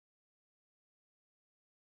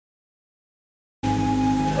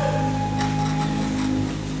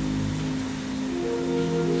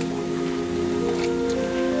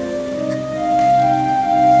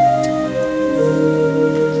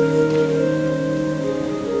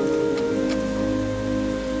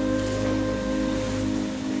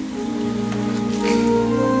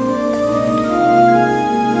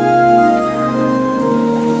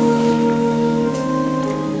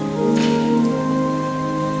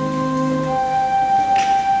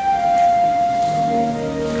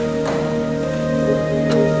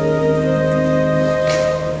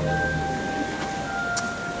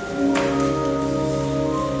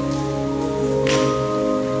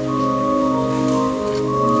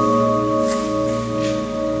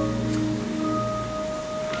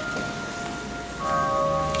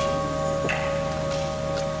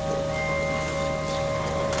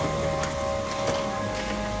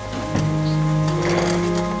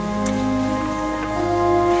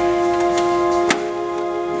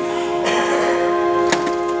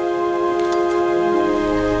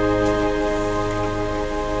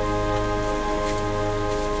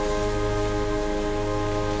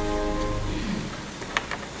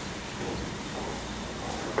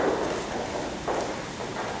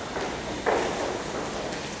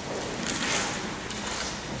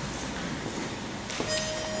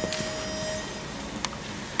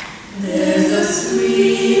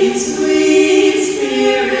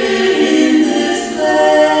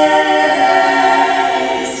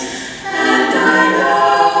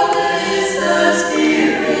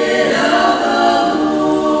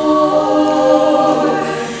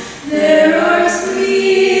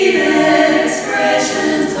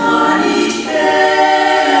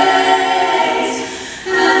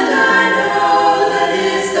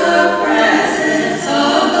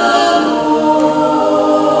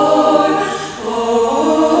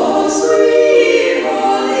Oh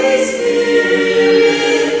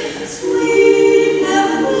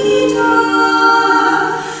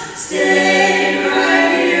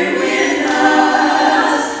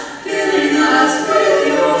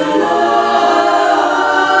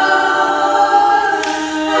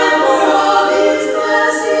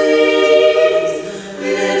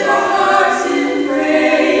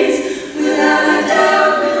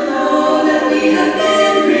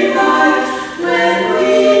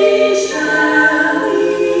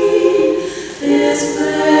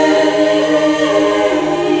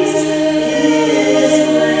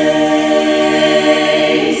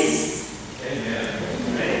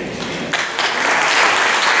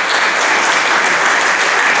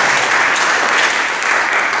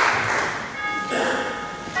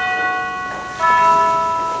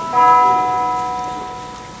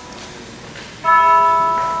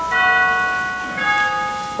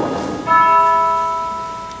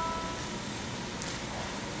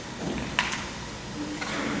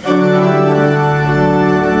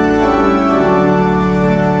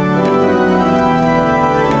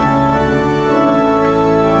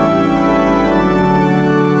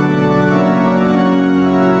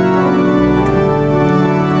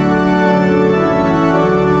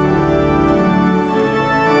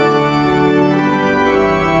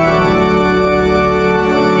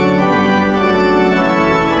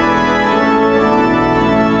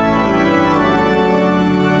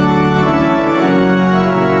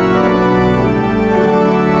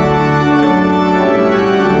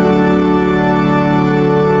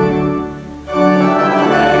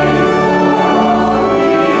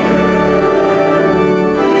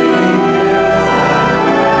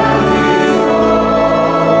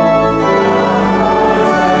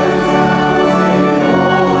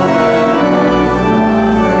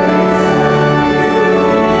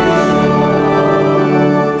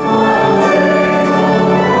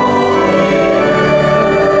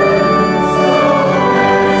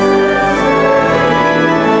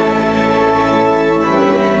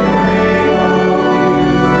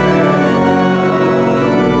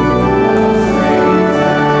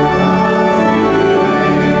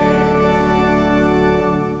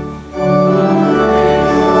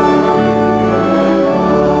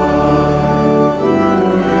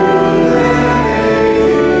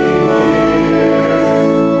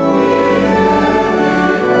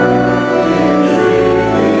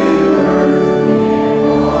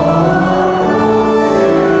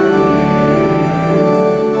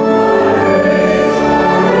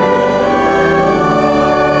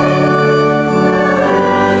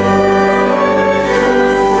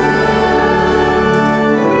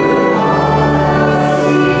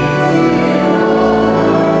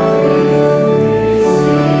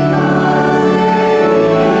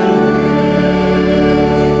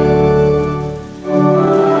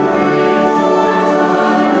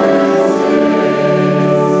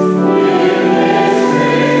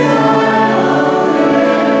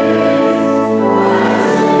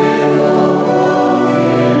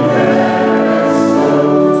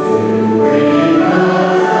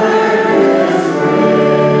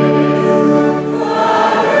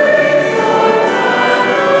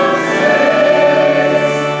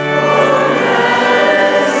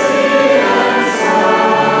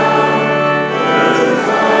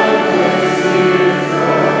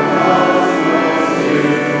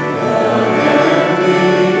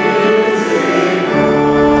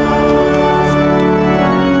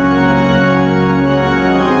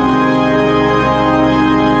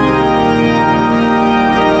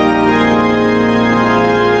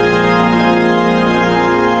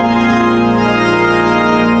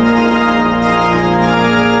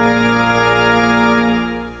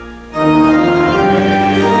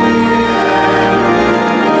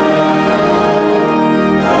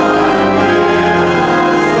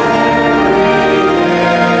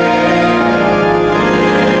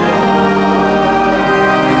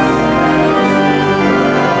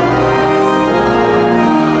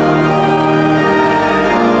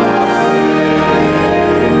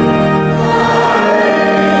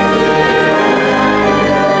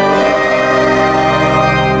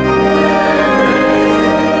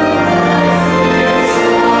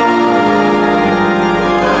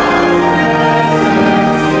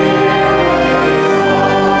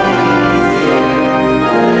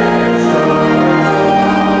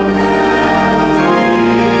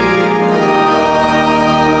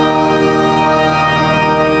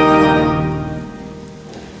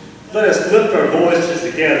lift our voices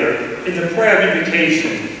together in the prayer of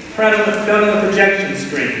invocation, found on the projection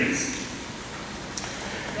screens.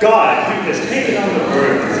 God, who has taken on the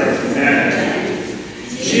burdens of humanity,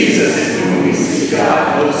 Jesus, in whom we see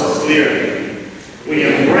God most clearly, we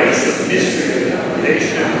embrace the mystery of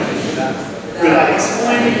foundation without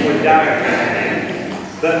explaining or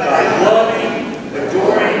diagramming, but by loving,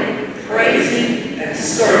 adoring, praising, and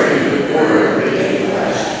serving the Word made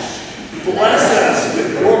flesh. Bless us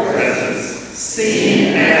with your presence,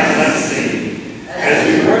 seen and unseen, as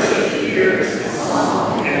we worship here in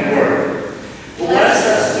song and word. Bless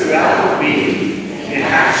us throughout the week, in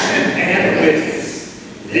action and witness.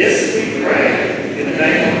 This we pray in the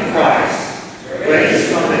name of Christ,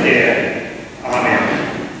 raised from the dead. Amen.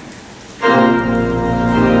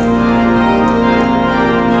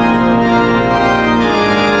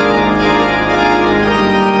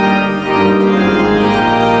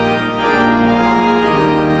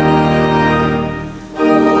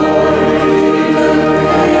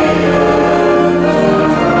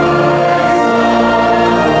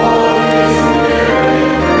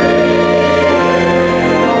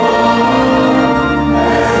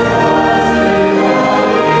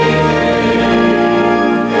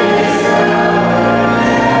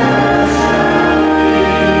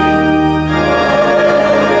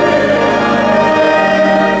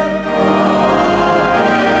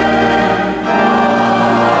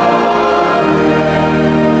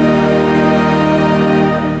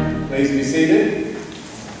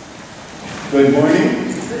 Good morning.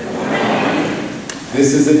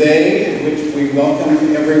 This is a day in which we welcome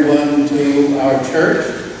everyone to our church,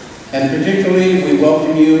 and particularly we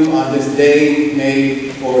welcome you on this day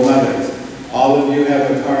made for mothers. All of you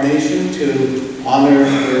have a carnation to honor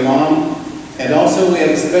your mom, and also we have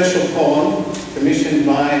a special poem commissioned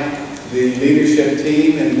by the leadership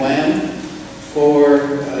team in WAM for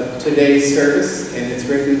today's service, and it's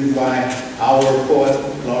written by our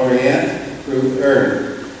poet laureate, Ruth Erd.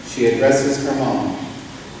 She addresses her mom.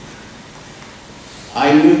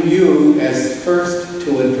 I knew you as first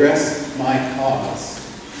to address my cause.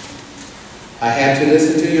 I had to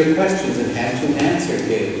listen to your questions and had to answer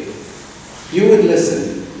daily. You would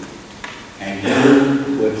listen, and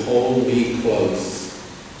you would hold me close.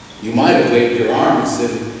 You might have waved your arms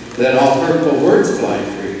and let all hurtful words fly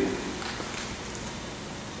free.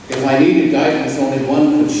 If I needed guidance only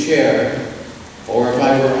one could share, or if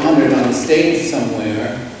I were honored on the stage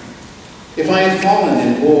somewhere, if I had fallen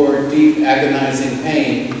and bore deep agonizing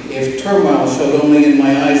pain, if turmoil showed only in my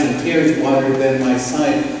eyes and tears watered then my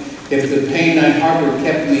sight, if the pain I harbored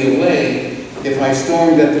kept me away, if I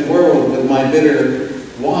stormed at the world with my bitter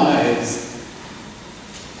whys,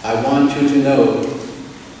 I want you to know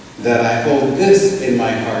that I hold this in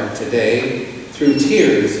my heart today. Through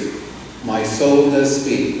tears, my soul does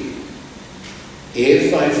speak.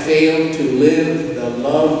 If I fail to live the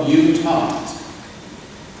love you taught,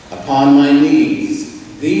 upon my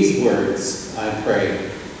knees, these words I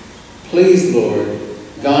pray. Please, Lord,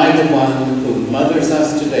 guide the one who mothers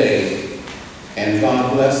us today, and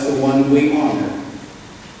God bless the one we honor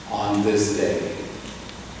on this day.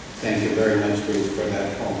 Thank you very much, Ruth, for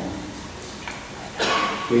that poem.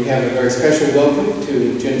 We have a very special welcome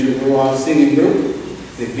to Ginger Ruoff's singing group,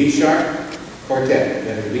 the B-sharp quartet,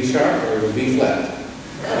 whether B-sharp or B-flat.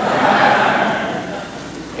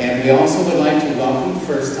 And we also would like to welcome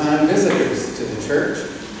first-time visitors to the church.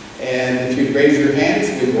 And if you'd raise your hands,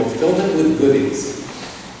 we will fill them with goodies.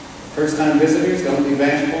 First-time visitors, don't be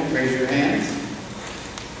bashful, raise your hands.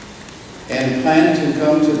 And plan to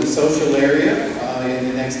come to the social area in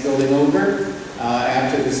the next building over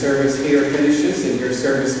after the service here finishes and your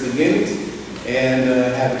service begins, and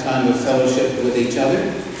have a time of fellowship with each other.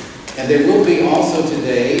 And there will be also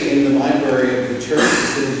today in the library of the church, as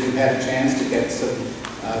soon as you've had a chance to get some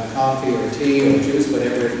coffee or tea or juice,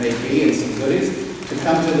 whatever it may be, and some goodies, to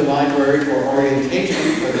come to the library for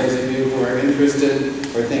orientation for those of you who are interested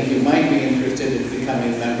or think you might be interested in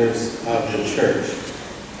becoming members of the church.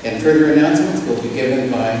 And further announcements will be given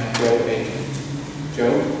by Joe Aiken.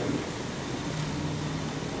 Joe?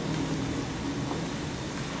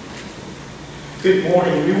 Good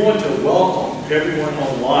morning. We want to welcome everyone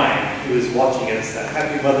online who is watching us.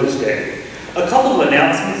 Happy Mother's Day. A couple of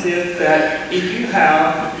announcements is that if you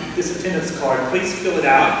have this attendance card, please fill it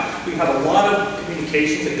out. We have a lot of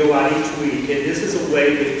communications that go out each week, and this is a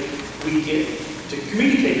way that we get to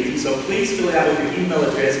communicate with you. So please fill it out with your email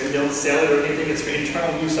address. We don't sell it or anything. It's for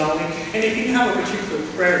internal use only. And if you have a particular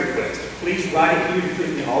prayer request, please write it here. You put it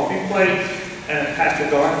in the offering plate. Pastor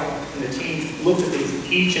Garth and the team look at these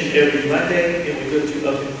each and every Monday, and we lift you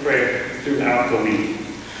up in prayer throughout the week.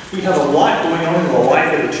 We have a lot going on in the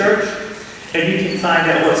life of the church. And you can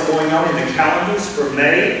find out what's going on in the calendars for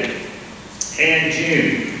May and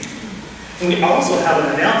June. And we also have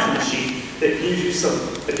an announcement sheet that gives you some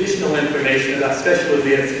additional information about special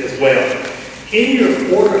events as well. In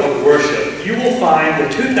your order of worship, you will find the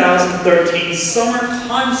 2013 Summer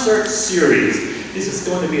Concert Series. This is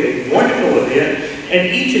going to be a wonderful event,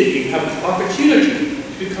 and each of you have an opportunity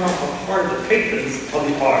to become a part of the patrons of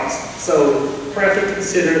the arts. So prayerfully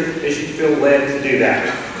consider as you feel led to do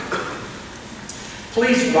that.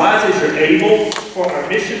 Please rise as you're able for our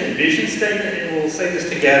mission and vision statement, and we'll say this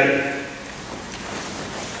together.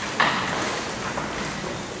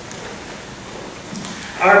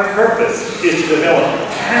 Our purpose is to develop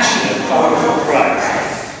passionate followers of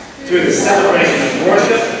Christ through the celebration of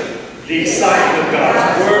worship, the excitement of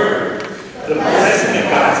God's Word, the blessing of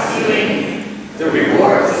God's healing, the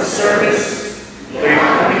rewards of service, the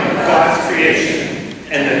honoring of God's creation,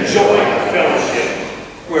 and the joy of fellowship,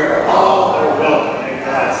 where all are welcome at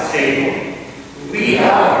God's table. We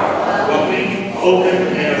are a welcoming,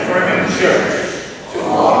 open, and affirming church to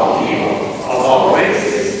all people of all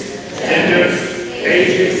races, genders,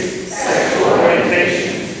 ages, sexual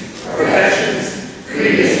orientations, professions,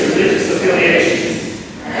 previous religious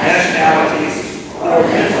affiliations, nationalities, or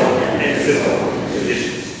mental and physical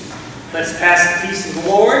conditions. Let's pass the peace of the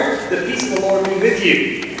Lord. The peace of the Lord be with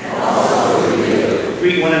you. And also with you.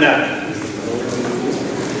 Greet one another.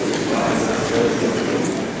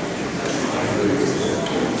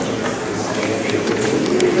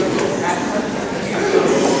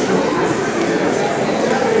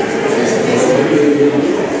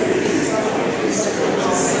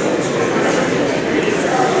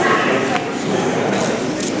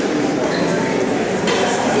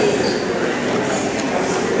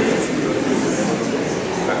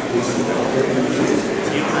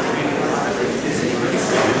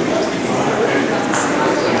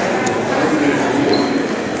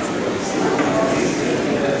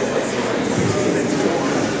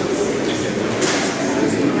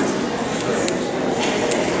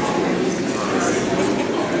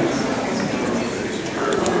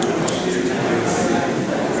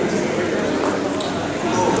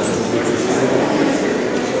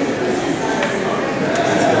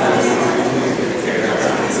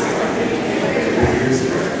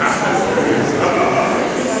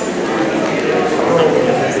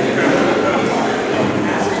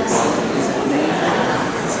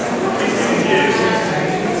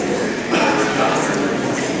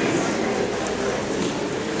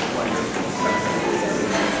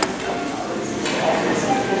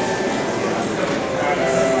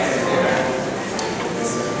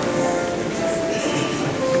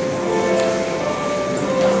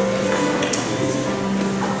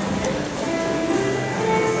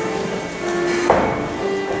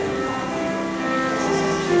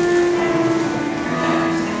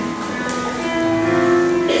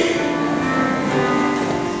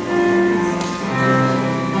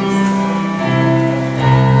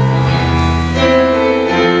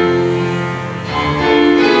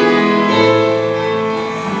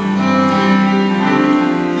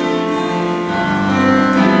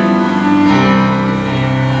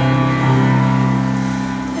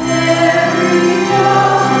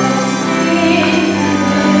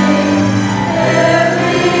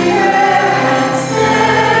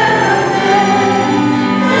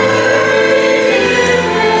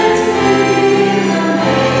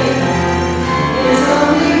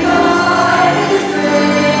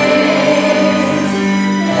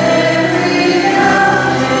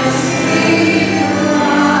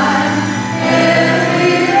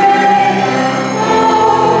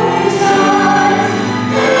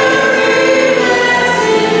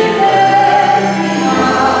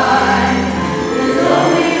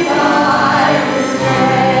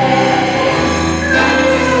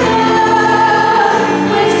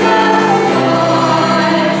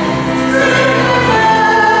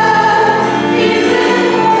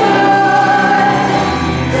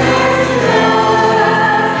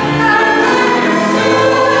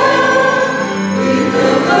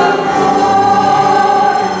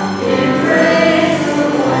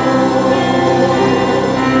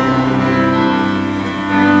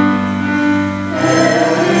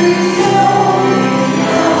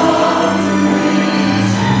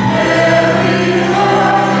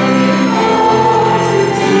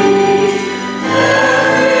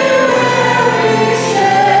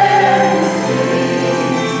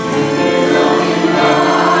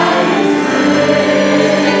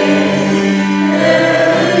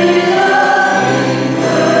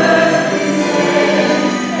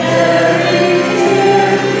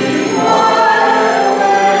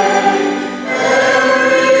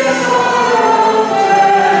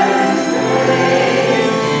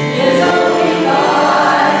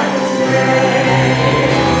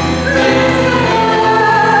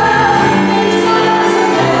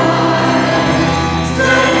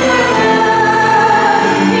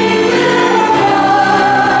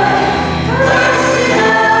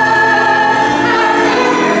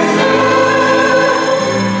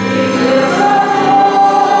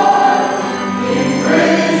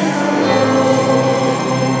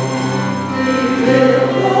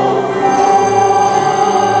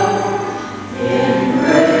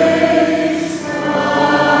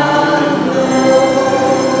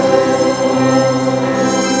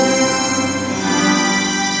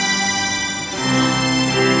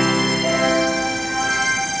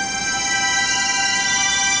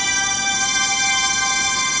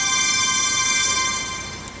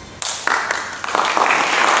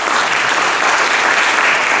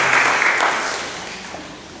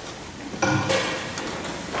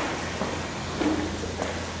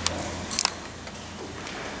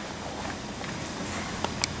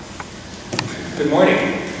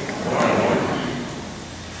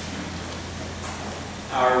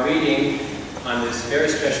 Our reading on this very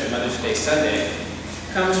special Mother's Day Sunday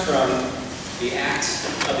comes from the Acts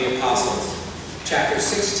of the Apostles, chapter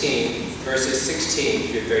 16, verses 16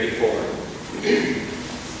 through 34.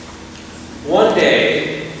 One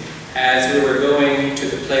day, as we were going to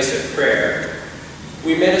the place of prayer,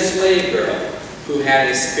 we met a slave girl who had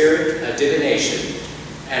a spirit of divination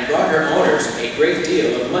and brought her owners a great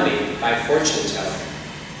deal of money by fortune-telling.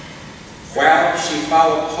 While she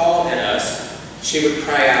followed Paul and us, she would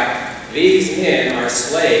cry out, "These men are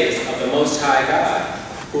slaves of the Most High God,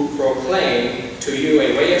 who proclaim to you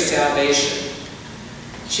a way of salvation."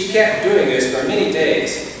 She kept doing this for many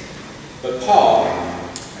days, but Paul,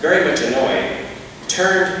 very much annoyed,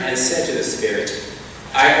 turned and said to the spirit,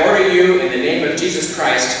 "I order you in the name of Jesus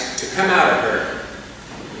Christ to come out of her."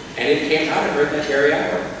 And it came out of her that very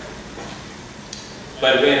hour.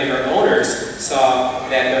 But when her owners saw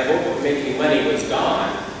that their hope of making money was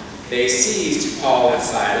gone, they seized Paul and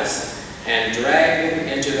Silas and dragged them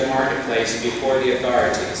into the marketplace before the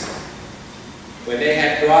authorities. When they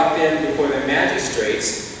had brought them before the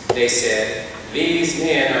magistrates, they said, "These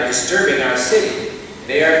men are disturbing our city.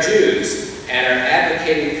 They are Jews and are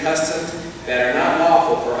advocating customs that are not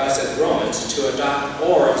lawful for us as Romans to adopt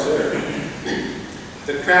or observe."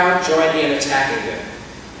 The crowd joined in attacking them,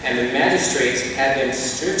 and the magistrates had them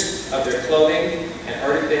stripped of their clothing and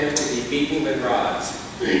ordered them to be beaten with rods.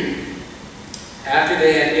 After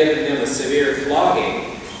they had given them a severe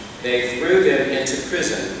flogging, they threw them into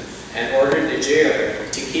prison and ordered the jailer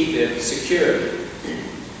to keep them securely.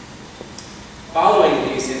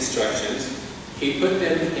 Following these instructions, he put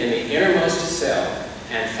them in the innermost cell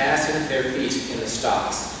and fastened their feet in the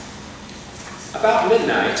stocks. About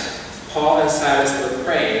midnight, Paul and Silas were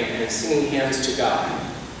praying and singing hymns to God,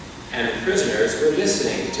 and the prisoners were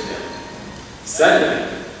listening to them. Suddenly,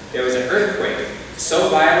 there was an earthquake so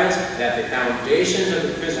violent that the foundations of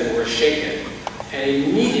the prison were shaken, and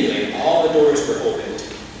immediately all the doors were opened,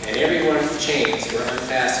 and everyone's chains were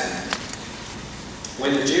unfastened.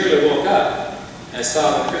 When the jailer woke up and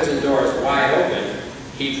saw the prison doors wide open,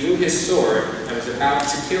 he drew his sword and was about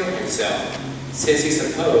to kill himself, since he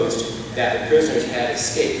supposed that the prisoners had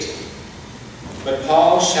escaped. But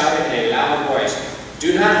Paul shouted in a loud voice,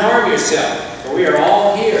 "Do not harm yourself, for we are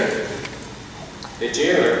all here." The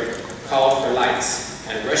jailer called for lights,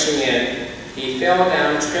 and rushing in, he fell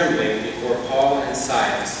down trembling before Paul and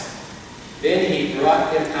Silas. Then he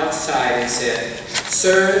brought them outside and said,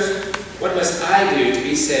 "Sirs, what must I do to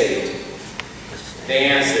be saved?" They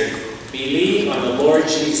answered, "Believe on the Lord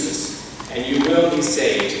Jesus, and you will be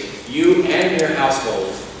saved, you and your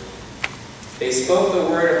household." They spoke the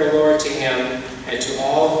word of the Lord to him and to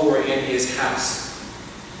all who were in his house.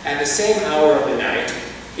 At the same hour of the night,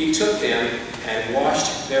 he took them and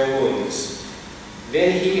washed their wounds.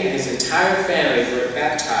 Then he and his entire family were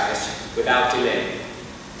baptized without delay.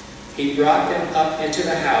 He brought them up into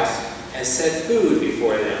the house and set food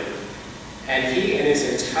before them, and he and his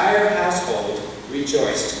entire household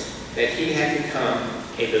rejoiced that he had become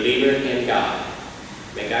a believer in God.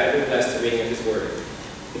 May God bless the reading of his word.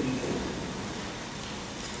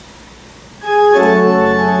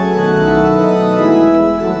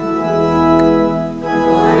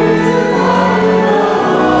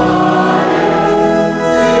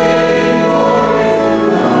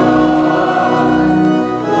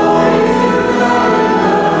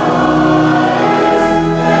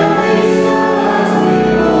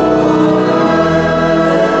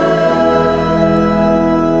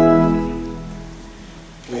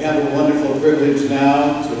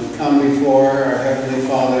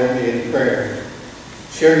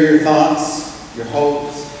 Share your thoughts, your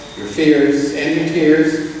hopes, your fears, and your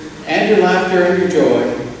tears, and your laughter and your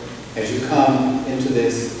joy as you come into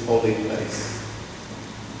this holy place.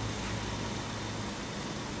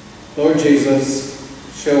 Lord Jesus,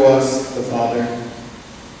 show us the Father.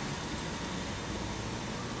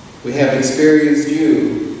 We have experienced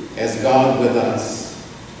you as God with us,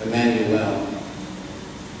 Emmanuel,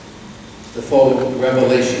 the full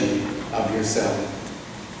revelation of yourself.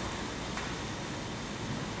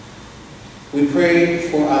 We pray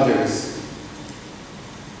for others.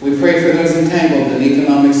 We pray for those entangled in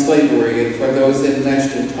economic slavery and for those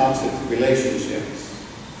enmeshed in toxic relationships.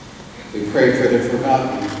 We pray for the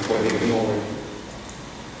forgotten, for the ignored.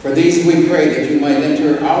 For these we pray that you might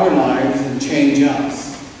enter our lives and change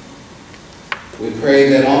us. We pray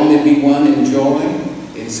that all may be one in joy,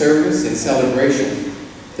 in service, in celebration,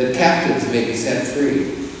 that captives may be set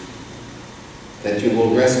free, that you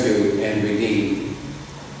will rescue and redeem.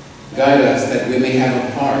 Guide us that we may have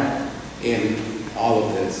a part in all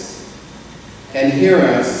of this. And hear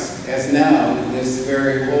us as now, in this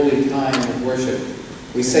very holy time of worship,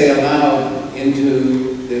 we say aloud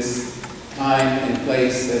into this time and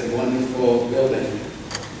place and wonderful building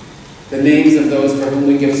the names of those for whom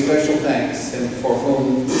we give special thanks and for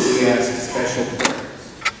whom we ask special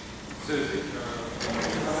prayers. Susie.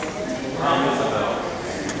 Isabel.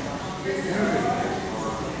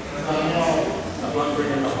 I'm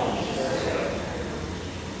hungry in the home.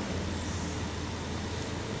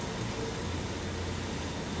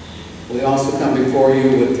 We also come before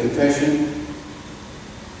you with confession.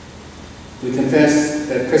 We confess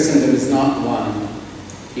that Christendom is not one,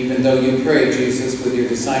 even though you prayed, Jesus, with your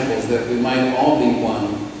disciples, that we might all be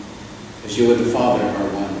one, as you and the Father are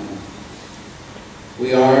one. We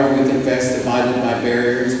confess, divided by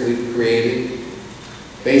barriers we've created,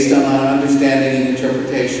 based on our understanding and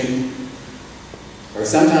interpretation, or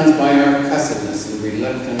sometimes by our cussedness and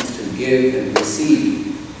reluctance to give and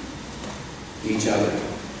receive each other.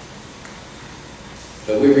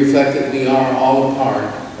 But we reflect that we are all a part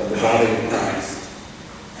of the body of Christ.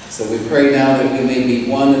 So we pray now that we may be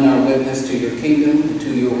one in our witness to your kingdom and to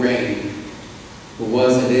your reign, who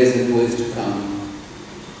was and is and who is to come.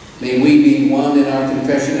 May we be one in our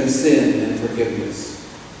confession of sin and forgiveness.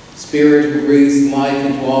 Spirit who breathes life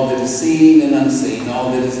into all that is seen and unseen,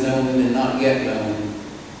 all that is known and not yet known.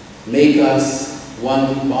 Make us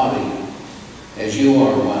one body, as you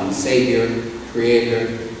are one, Savior,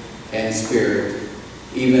 Creator, and Spirit,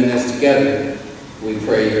 even as together we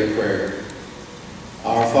pray your prayer.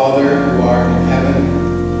 Our Father, who art in heaven,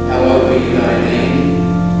 hallowed be thy name.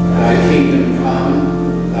 Thy kingdom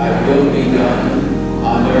come, thy will be done,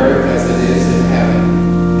 on earth as it is in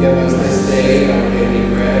heaven. Give us this day our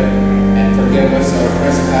daily bread, and forgive us our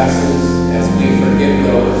trespasses, as we forgive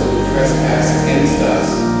those who trespass against us.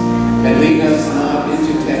 And lead us not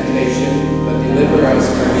into temptation, but deliver us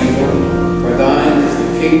from evil. For thine is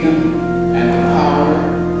the kingdom, and the power,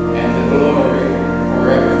 and the glory,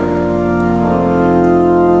 forever.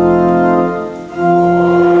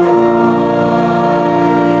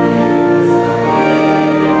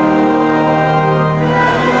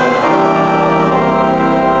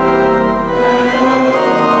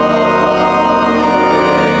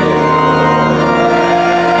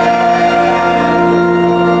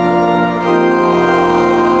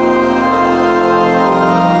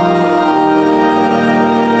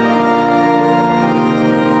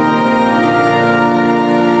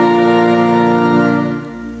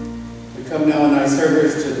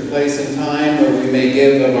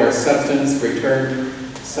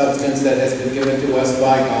 Substance that has been given to us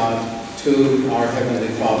by God, to our Heavenly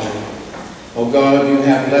Father. O God, you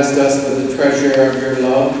have blessed us with the treasure of your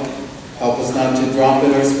love. Help us not to drop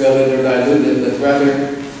it or spill it or dilute it, but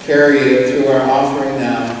rather carry it through our offering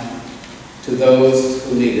now to those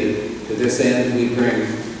who need it. To this end we bring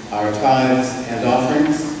our tithes and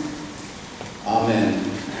offerings. Amen.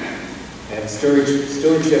 I have a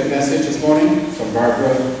stewardship message this morning from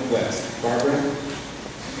Barbara West. Barbara?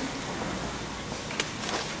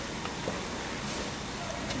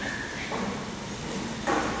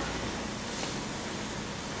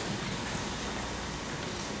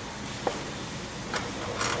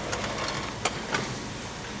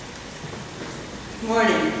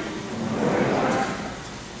 Morning.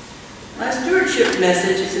 My stewardship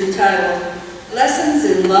message is entitled Lessons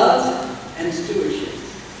in Love and Stewardship.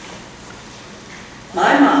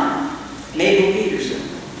 My mom, Mabel Peterson,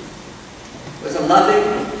 was a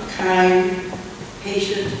loving, kind,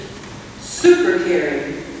 patient, super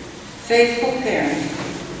caring, faithful parent,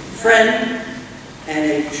 friend,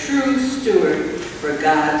 and a true steward for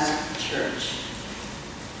God's church.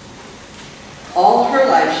 All her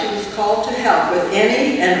life she was called to help with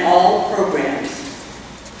any and all programs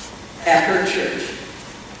at her church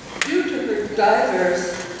due to her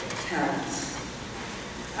diverse talents.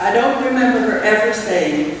 I don't remember her ever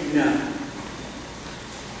saying no.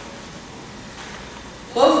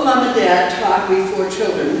 Both Mom and Dad taught we four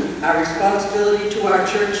children our responsibility to our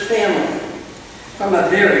church family from a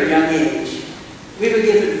very young age. We were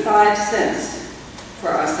given 5 cents for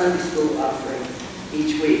our Sunday school offering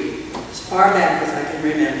each week, as far back as I can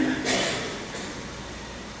remember.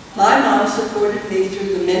 My mom supported me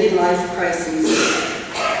through the many life crises,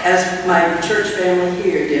 as my church family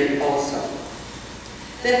here did also,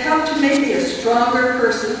 that helped to make me a stronger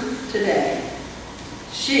person today.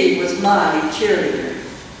 She was my cheerleader.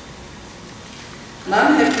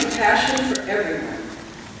 Mom had compassion for everyone.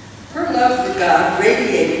 Her love for God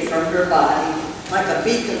radiated from her body like a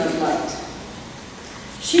beacon of light.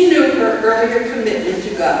 She knew her earlier commitment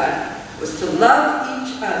to God was to love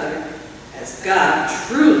each other as God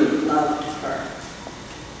truly loved her.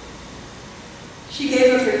 She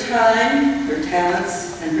gave of her time, her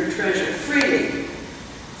talents, and her treasure freely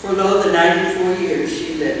for lo, the 94 years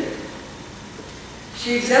she lived.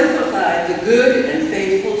 She exemplified the good and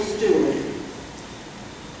faithful steward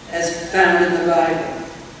as found in the Bible.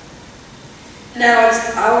 Now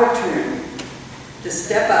it's our turn to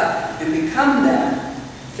step up and become that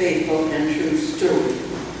faithful and true steward,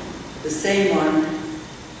 the same one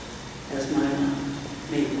as my mom,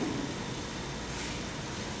 Mabel.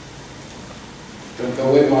 Don't go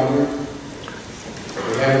away, Margaret.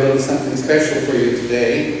 We have a little something special for you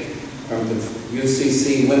today from the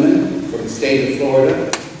UCC women from the state of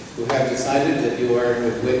Florida who have decided that you are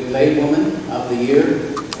the Laywoman of the Year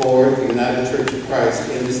for the United Church of Christ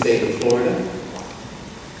in the state of Florida.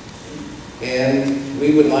 And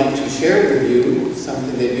we would like to share with you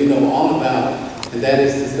something that you know all about, and that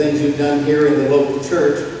is the things you've done here in the local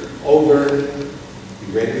church over,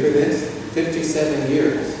 you ready for this? 57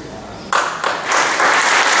 years.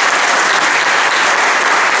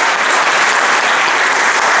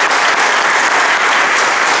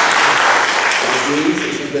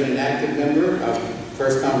 She's been an active member of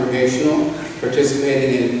First Congregational,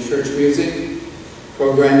 participating in church music,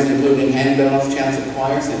 programs including handbells, chancel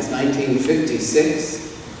choir since 1956.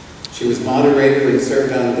 She was moderator and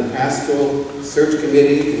served on the Pastoral Search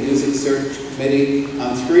Committee, the Music Search Committee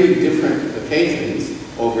on 3 different occasions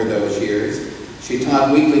over those years. She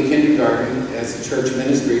taught weekly kindergarten as a church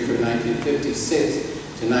ministry from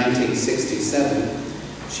 1956 to 1967.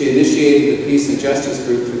 She initiated the Peace and Justice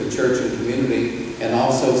Group for the church and community and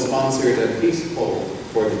also sponsored a peace poll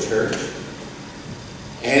for the church.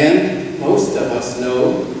 And most of us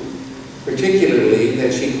know, particularly,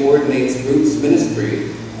 that she coordinates Roots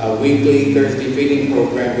Ministry, a weekly Thursday feeding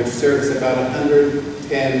program which serves about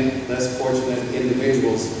 110 less fortunate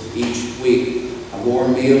individuals each week. A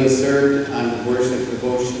warm meal is served, a time of worship,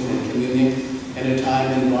 devotion, and communion, and a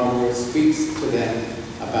time when Barbara speaks to them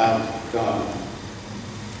about God.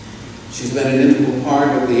 She's been an integral part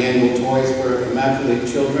of the annual Toys for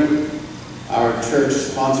Immaculate Children. Our church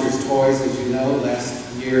sponsors toys, as you know.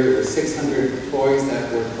 Last year there were 600 toys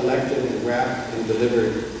that were collected and wrapped and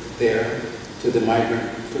delivered there to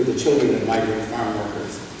the children of migrant farm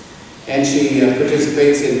workers. And she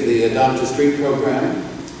participates in the Adopt a Street program,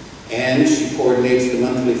 and she coordinates the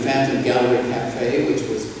monthly Phantom Gallery Cafe, which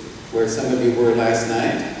was where some of you were last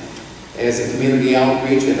night, as a community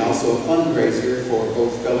outreach and also a fundraiser for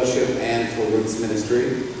both fellowship and for Roots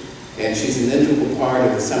Ministry. And she's an integral part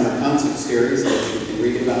of the summer concert series that you can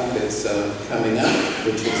read about that's coming up,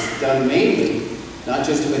 which is done mainly, not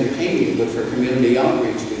just to entertain you, but for community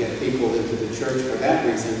outreach, to get people into the church for that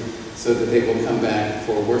reason, so that they will come back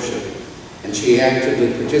for worship. And she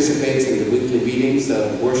actively participates in the weekly meetings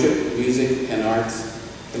of worship, music, and arts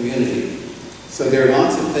community. So there are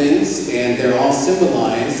lots of things, and they're all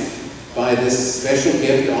symbolized by this special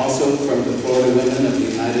gift also from the Florida Women of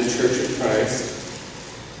the United Church of Christ.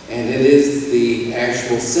 And it is the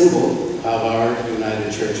actual symbol of our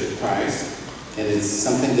United Church of Christ. And it's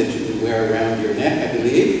something that you can wear around your neck, I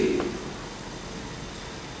believe.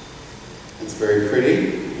 It's very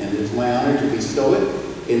pretty, and it's my honor to bestow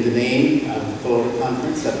it in the name of the Florida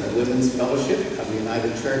Conference of the Women's Fellowship of the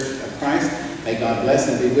United Church of Christ. May God bless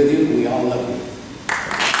and be with you. We all love you.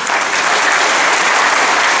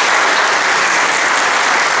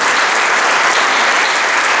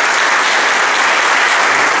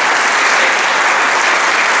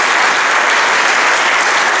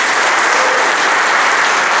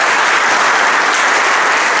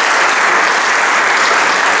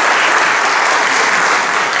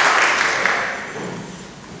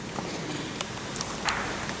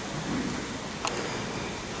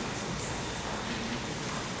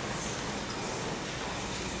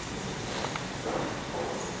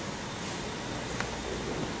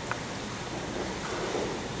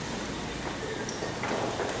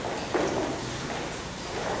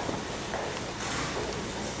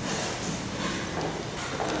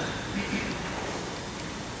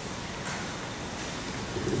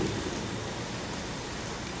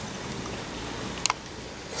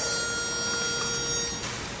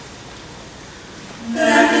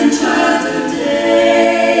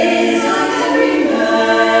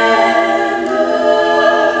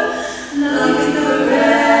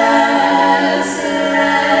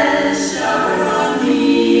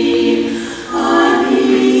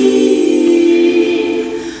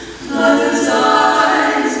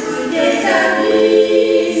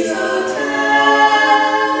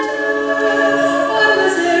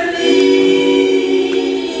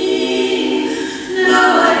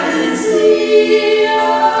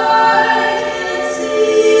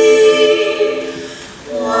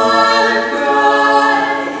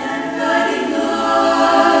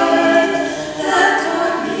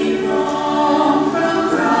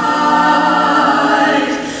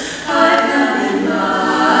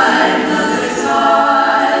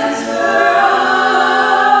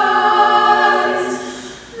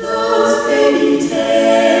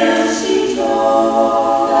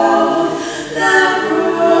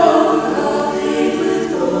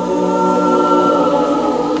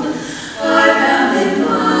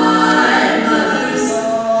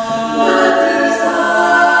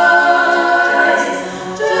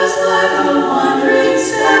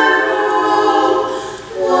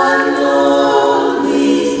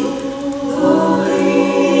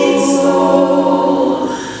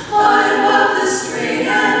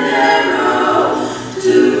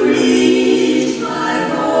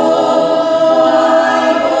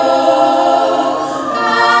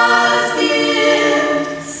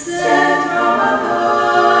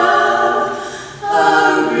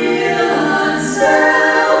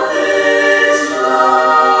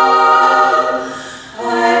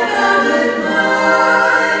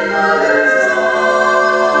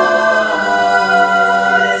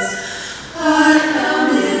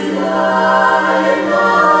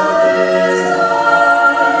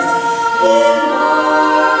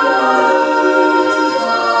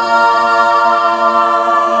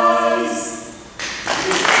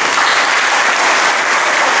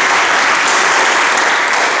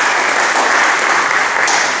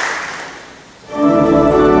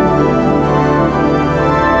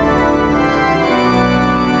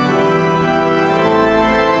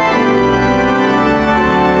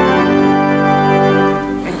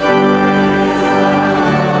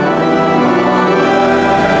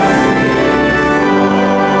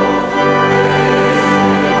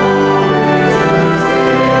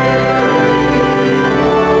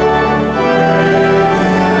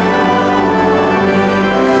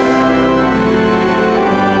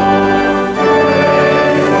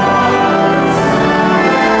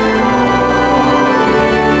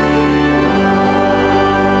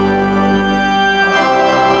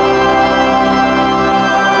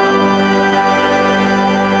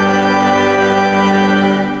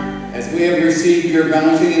 your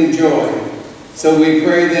bounty and joy. So we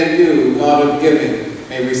pray that you, God of giving,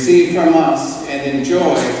 may receive from us and in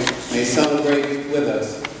joy may celebrate with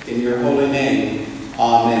us. In your holy name,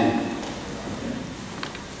 amen.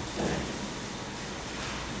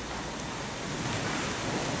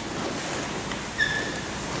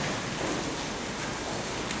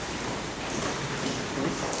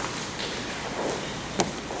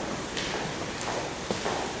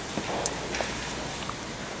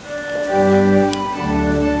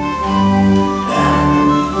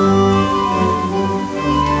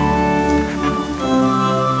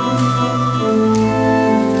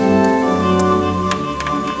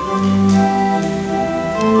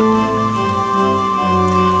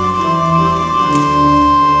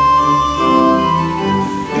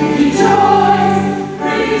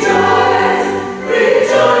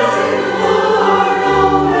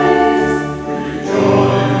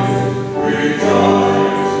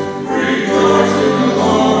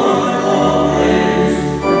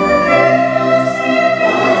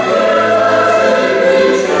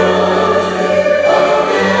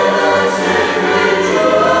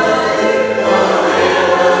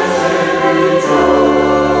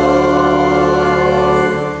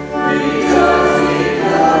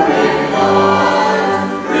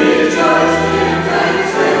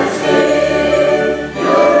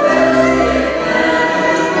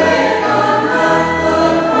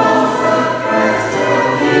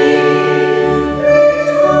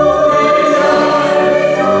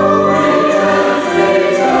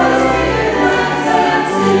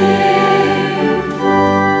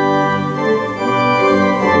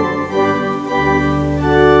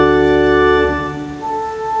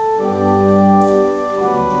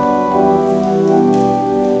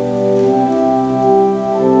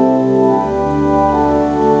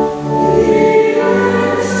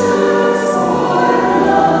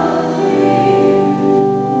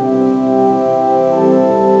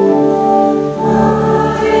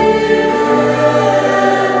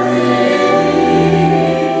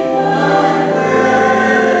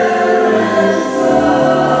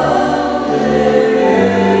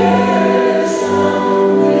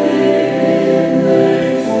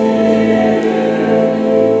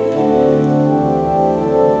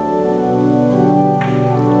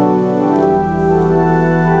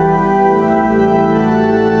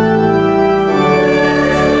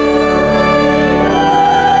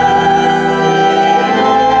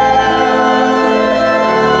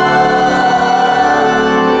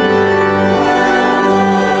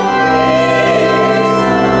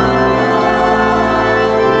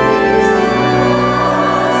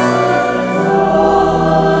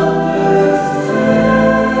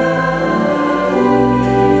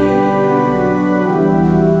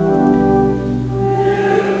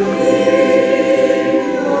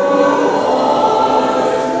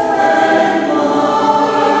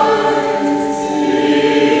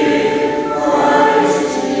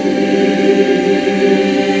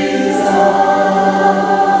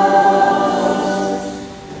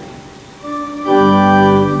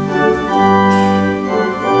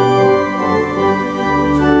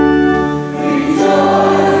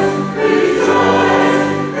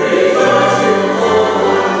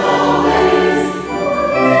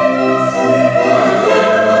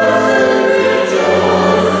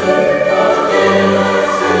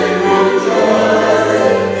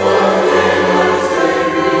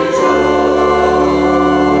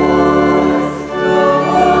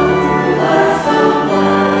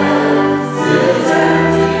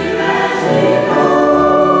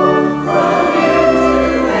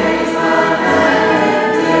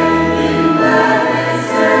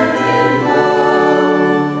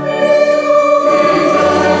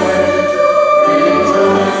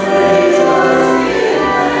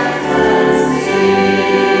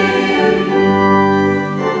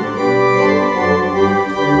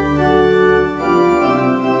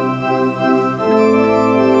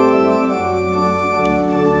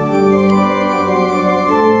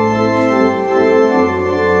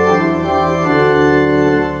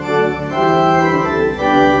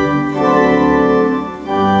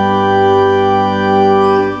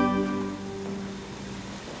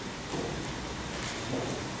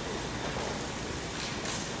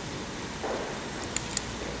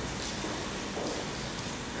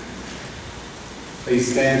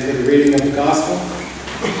 Please stand for the reading of the Gospel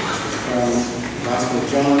from the Gospel of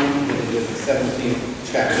John, the 17th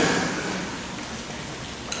chapter.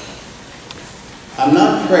 I'm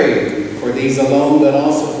not praying for these alone, but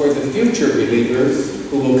also for the future believers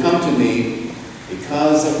who will come to me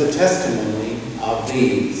because of the testimony of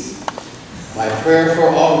these. My prayer for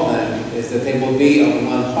all of them is that they will be of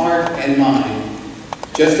one heart and mind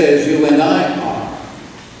just as you and I are,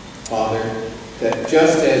 Father, that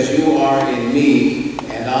just as you are in me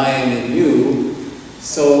and I am in you,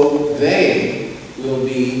 so they will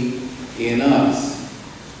be in us,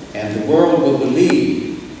 and the world will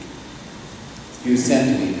believe you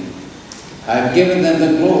sent me. I've given them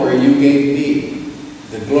the glory you gave me,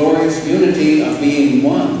 the glorious unity of being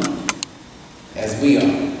one, as we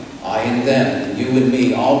are, I and them, and you and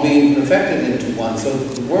me, all being perfected into one, so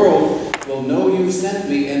that the world will know you sent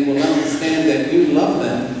me and will understand that you love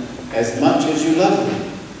them as much as you love me.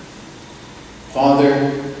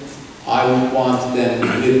 Father, I want them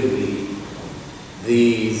with me,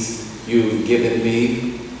 these you've given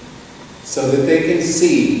me, so that they can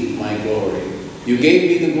see my glory. You gave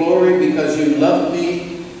me the glory because you loved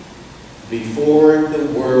me before the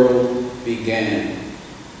world began.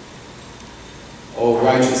 Oh,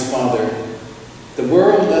 righteous Father, the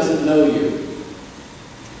world doesn't know you,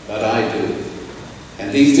 but I do.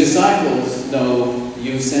 And these disciples know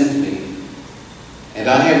you sent me. And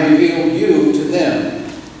I have revealed you to them,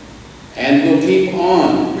 and will keep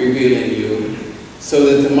on revealing you, so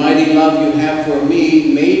that the mighty love you have for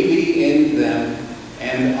me may be in them,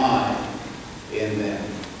 and I in them.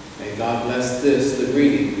 May God bless this, the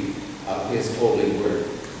reading of his holy word.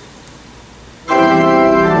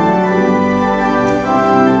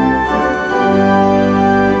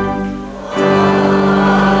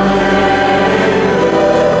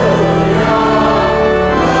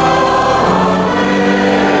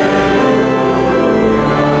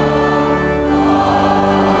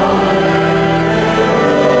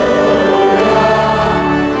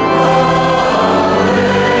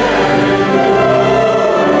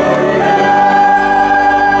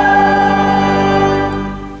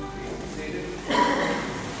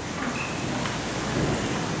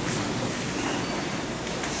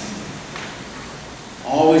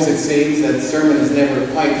 Always it seems that the sermon is never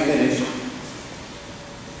quite finished.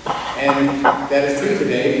 And that is true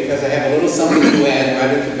today because I have a little something to add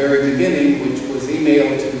right at the very beginning, which was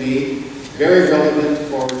emailed to me, very relevant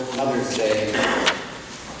for Mother's Day.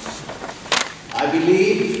 I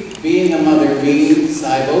believe being a mother means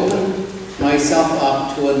I've opened myself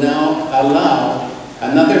up to allow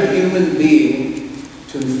another human being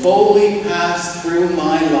to fully pass through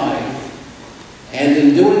my life, and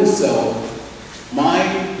in doing so,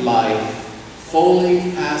 my life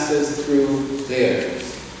fully passes through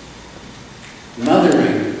theirs.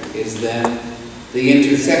 Mothering is then the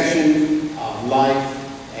intersection of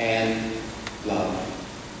life and love.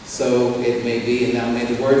 So it may be, and now may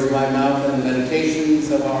the words of my mouth and the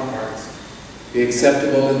meditations of our hearts be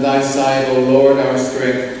acceptable in thy sight, O Lord, our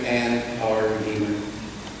strength and our Redeemer.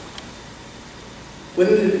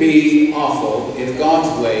 Wouldn't it be awful if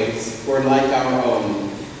God's ways were like our own?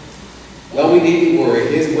 Well, we needn't worry.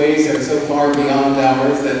 His ways are so far beyond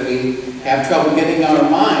ours that we have trouble getting our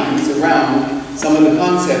minds around some of the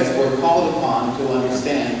concepts we're called upon to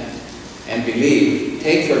understand and believe.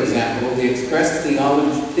 Take, for example, the expressed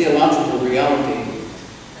theological reality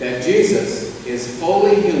that Jesus is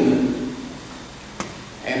fully human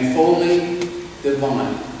and fully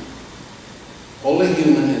divine. Fully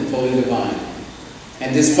human and fully divine.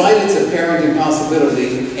 And despite its apparent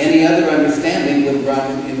impossibility, any other understanding would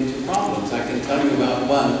run into problems. I can tell you about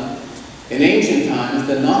one. In ancient times,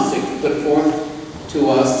 the Gnostics put forth to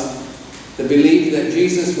us the belief that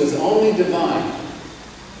Jesus was only divine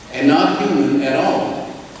and not human at all.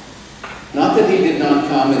 Not that he did not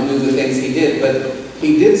come and do the things he did, but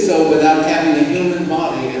he did so without having a human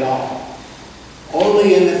body at all.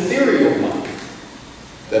 Only an ethereal body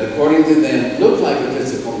that, according to them, looked like a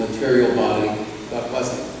physical material body, but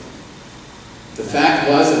wasn't. The fact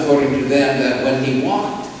was, according to them, that when he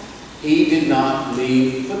walked, he did not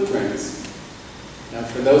leave footprints. Now,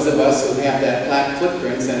 for those of us who have that black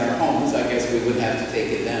footprints in our homes, I guess we would have to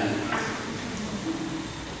take it down.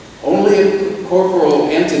 Only a corporal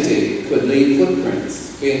entity could leave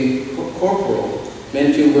footprints. Being corporal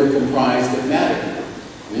meant you were comprised of matter.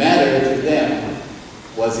 Matter to them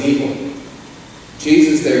was evil.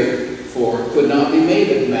 Jesus, therefore, could not be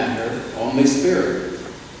made of matter, only spirit,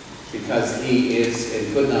 because he is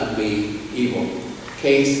and could not be evil.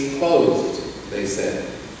 Case closed, they said.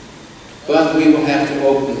 But we will have to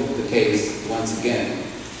open the case once again.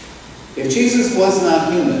 If Jesus was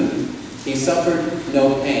not human, he suffered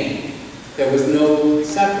no pain. There was no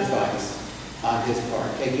sacrifice on his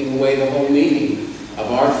part, taking away the whole meaning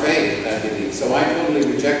of our faith, I believe. So I totally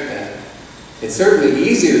reject that. It's certainly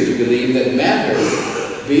easier to believe that matter,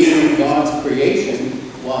 being God's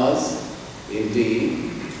creation, was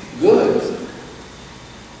indeed good.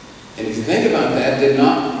 And if you think about that, did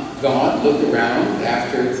not God look around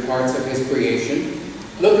after parts of his creation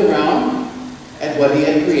look around at what he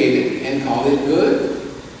had created and called it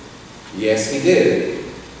good? Yes, he did.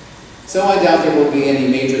 So I doubt there will be any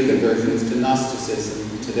major conversions to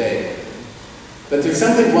Gnosticism today. But there's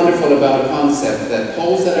something wonderful about a concept that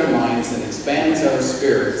pulls at our minds and expands our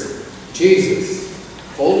spirits. Jesus,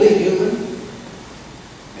 fully human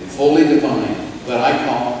and fully divine, what I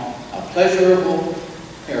call a pleasurable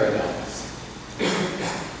paradox.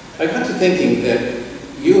 I got to thinking that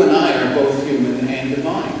you and I are both human and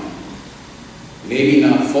divine. Maybe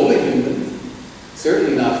not fully human,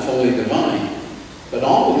 certainly not fully divine, but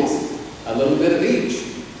always a little bit of each.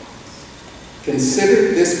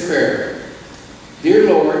 Consider this prayer. Dear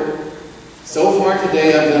Lord, so far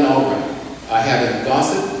today I've done all right. I haven't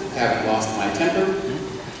gossiped, haven't lost my temper,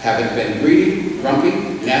 haven't been greedy, grumpy,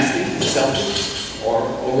 nasty, selfish, or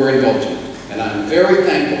overindulgent. And I'm very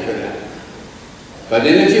thankful for that. But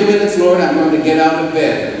in a few minutes, Lord, I'm going to get out of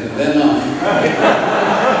bed, and from then on,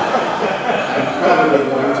 I'm probably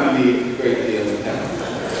going to need a great deal of help.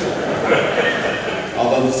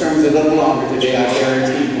 Although the sermon's a little longer today, I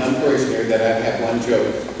guarantee one parishioner that I've had one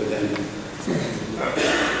joke within it.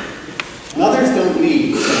 Mothers don't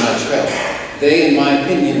need so much help. They, in my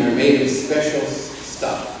opinion, are made of special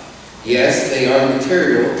stuff. Yes, they are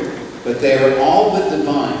material, but they are all but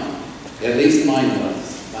divine. At least mine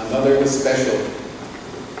was. My mother was special.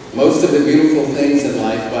 Most of the beautiful things in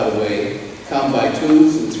life, by the way, come by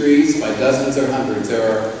twos and threes, by dozens or hundreds. There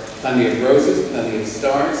are plenty of roses, plenty of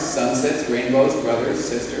stars, sunsets, rainbows, brothers,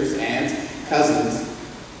 sisters, aunts, cousins.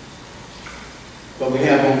 But we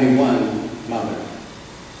have only one mother.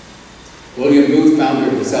 William Booth, founder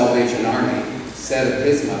of the Salvation Army, said of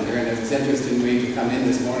his mother, and it was interesting to me to come in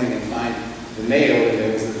this morning and find the mail, and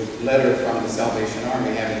there was a letter from the Salvation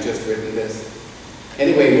Army having just written this.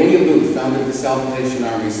 Anyway, William Booth, founder of the Salvation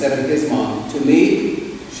Army, said of his mom, "To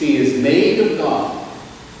me, she is made of God,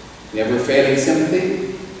 never failing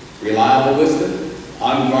sympathy, reliable wisdom,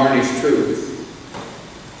 unvarnished truth.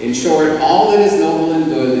 In short, all that is noble and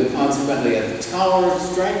good, and consequently a tower of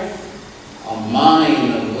strength, a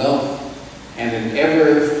mine of wealth, and an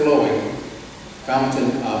ever-flowing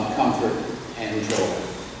fountain of comfort and joy."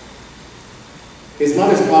 His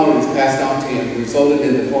mother's qualities passed on to him resulted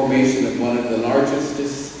in the formation of one of the largest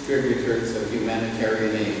distributors of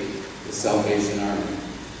humanitarian aid, the Salvation Army.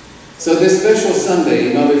 So this special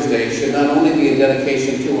Sunday, Mother's Day, should not only be a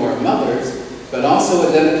dedication to our mothers, but also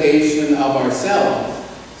a dedication of ourselves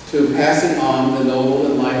to passing on the noble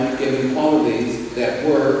and life-giving qualities that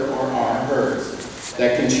were or are hers,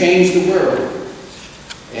 that can change the world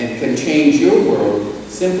and can change your world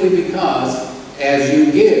simply because as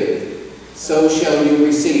you give, so shall you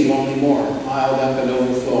receive only more, piled up and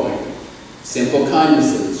overflowing. Simple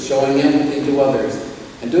kindnesses, showing empathy to others,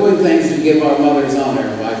 and doing things to give our mothers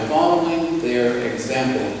honor by following their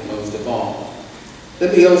example most of all.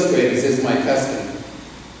 Let me illustrate, as is my custom.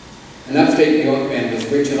 An upstate New York man was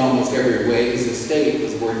rich in almost every way. His estate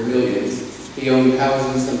was worth millions. He owned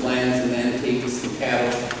houses and lands and antiques and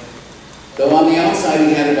cattle. Though on the outside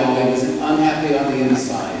he had it all, he was unhappy on the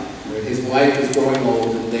inside, where his wife was growing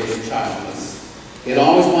old and they were childless. He had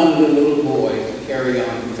always wanted a little boy to carry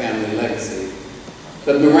on the family legacy.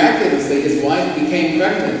 But miraculously, his wife became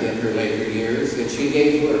pregnant in her later years, and she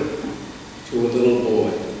gave birth to a little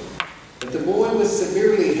boy. But the boy was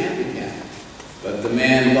severely handicapped, but the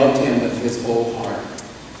man loved him with his whole heart.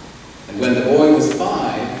 And when the boy was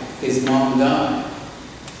 5, his mom died.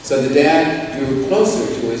 So the dad drew closer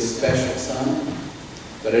to his special son.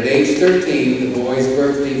 But at age 13, the boy's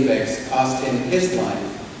birth defects cost him his life.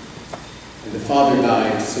 And the father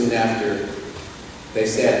died soon after, they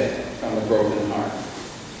said, from a broken heart.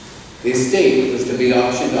 The estate was to be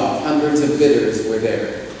auctioned off. Hundreds of bidders were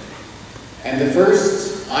there. And the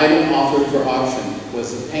first item offered for auction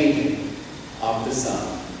was a painting of the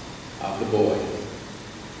son, of the boy.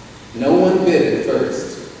 No one bid at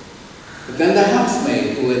first. But then the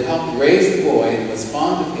housemaid who had helped raise the boy and was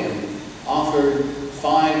fond of him offered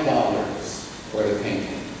 $5 for the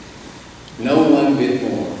painting. No one bid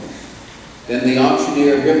more. Then the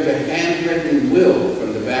auctioneer ripped a handwritten will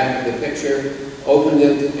from the back of the picture, opened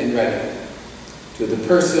it, and read it. To the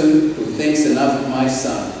person who thinks enough of my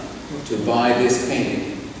son to buy this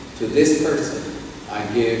painting, to this person I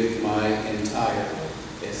give my entire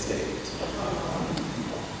estate.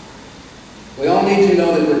 We all need to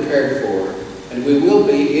know that we're cared for, and we will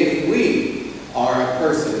be if we are a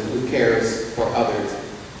person who cares for others,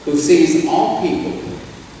 who sees all people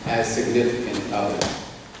as significant others.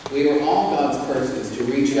 We are all God's persons to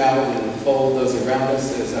reach out and enfold those around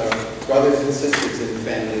us as our brothers and sisters in the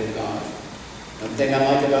family of God. One thing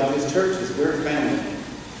I like about this church is we're a family.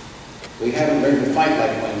 We haven't learned to fight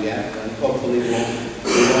like one yet, and hopefully we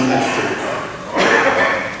won't have to.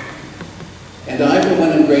 And I, for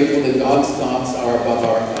one, am grateful that God's thoughts are above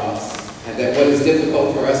our thoughts, and that what is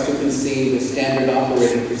difficult for us to conceive is standard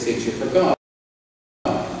operating procedure for God.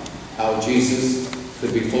 How Jesus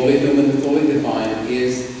could be fully human and fully divine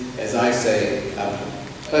is, as I say, a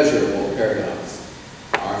pleasurable paradox.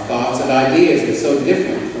 Our thoughts and ideas are so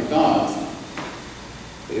different from God's.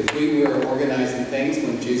 If we were organizing things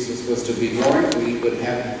when Jesus was to be born, we would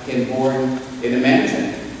have him born in a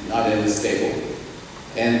mansion, not in a stable.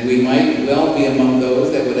 And we might well be among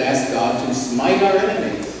those that would ask God to smite our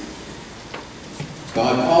enemies.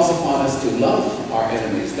 God calls upon us to love our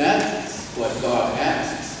enemies. That's what God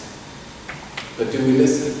asks. But do we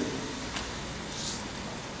listen?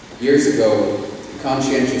 Years ago, a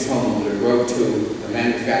conscientious homeowner wrote to the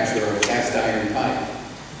manufacturer of cast iron pipe,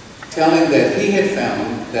 telling that he had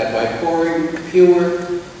found that by pouring pure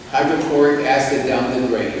hydrochloric acid down the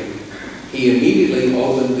drain, he immediately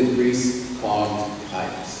opened the grease-clogged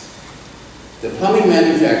pipes. The plumbing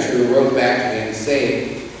manufacturer wrote back to him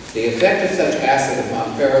saying, the effect of such acid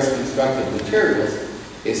upon ferrous constructive materials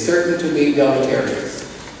is certain to be deleterious.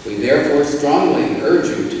 We therefore strongly urge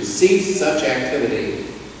you to cease such activity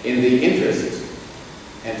in the interest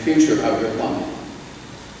and future of your plumbing.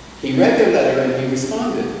 He read their letter and he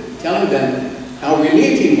responded, telling them how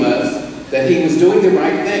relieved he was that he was doing the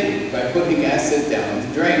right thing by putting acid down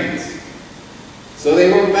the drains. So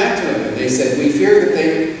they wrote back to him and they said, we fear that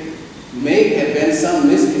there may have been some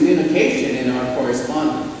miscommunication in our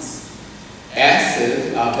correspondence.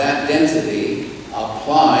 Acid of that density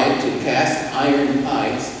applied to cast iron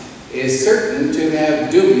pipes is certain to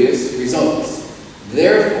have dubious results.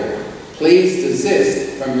 Therefore, please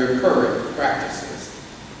desist from your current practices.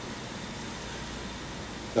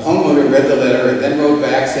 The homeowner read the letter and then wrote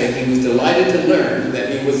back saying he was delighted to learn that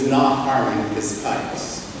he was not harming his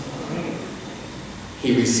pipes.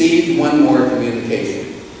 He received one more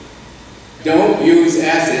communication. Don't use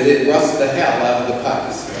acid, it rusts the hell out of the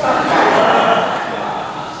pipes.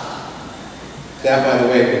 That, by the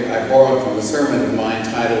way, I borrowed from a sermon of mine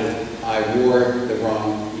titled, I Wore the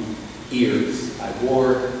Wrong Ears. I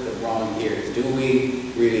wore the wrong ears. Do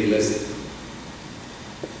we really listen?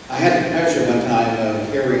 I had the pleasure one time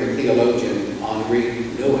of hearing theologian Henri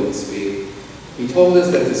Nouwen speak. He told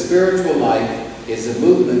us that the spiritual life is a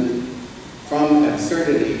movement from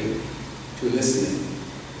absurdity to listening.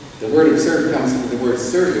 The word absurd comes from the word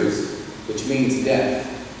surdus, which means deaf.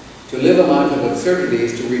 To live a life of absurdity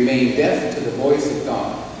is to remain deaf to the voice of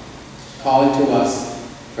God, calling to us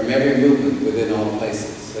from every movement within all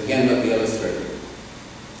places. Again, let me illustrate it.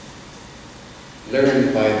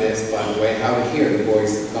 Learned by this, by the way, how to hear the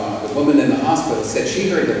voice of God. The woman in the hospital said she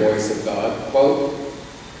heard the voice of God, quote,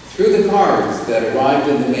 through the cards that arrived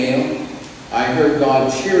in the mail, I heard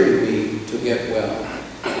God cheering me to get well.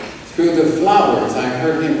 Through the flowers, I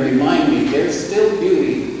heard him remind me there's still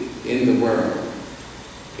beauty in the world.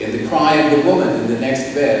 In the cry of the woman in the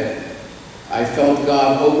next bed, I felt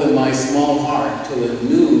God open my small heart to a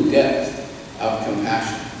new depth of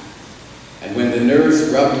compassion. And when the nurse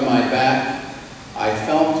rubbed my back, I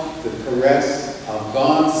felt the caress of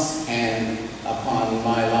God's hand upon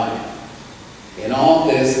my life. In all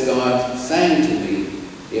this, God sang to me.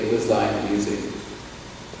 It was like music.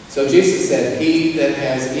 So Jesus said, he that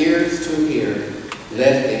has ears to hear,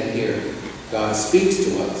 let him hear. God speaks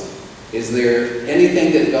to us. Is there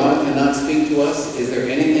anything that God cannot speak to us? Is there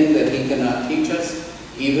anything that he cannot teach us?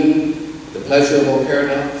 Even the pleasurable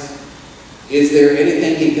paradox? Is there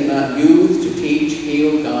anything he cannot use to teach,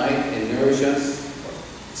 heal, guide, and nourish us?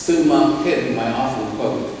 Sue Monk Kidd, I often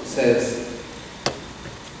quote, says,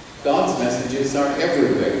 God's messages are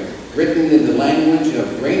everywhere, written in the language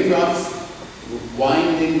of raindrops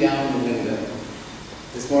winding down the window.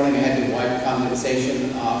 This morning I had to wipe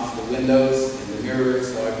condensation off the windows and the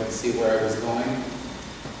mirrors so I could see where I was going.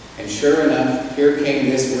 And sure enough, here came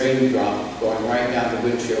this raindrop going right down the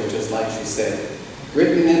windshield, just like she said.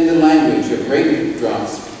 Written in the language of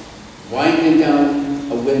raindrops winding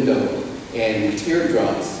down a window and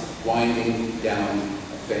teardrops winding down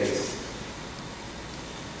a face.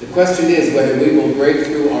 The question is whether we will break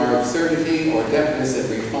through our absurdity or deafness and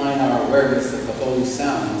refine our awareness of the holy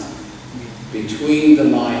sounds between the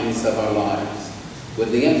lines of our lives,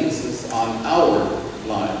 with the emphasis on our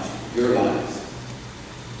lives, your lives.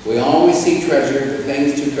 We always see treasure, the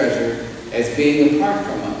things to treasure, as being apart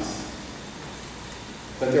from us.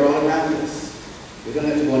 But they're all around us. We don't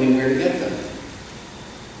have to go anywhere to get them.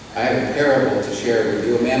 I have a parable to share with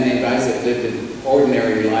you. A man named Isaac lived an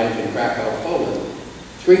ordinary life in Krakow, Poland.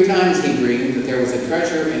 3 times he dreamed that there was a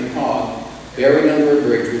treasure in Prague buried under a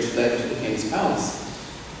bridge which led to the king's palace.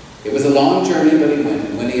 It was a long journey, but he went.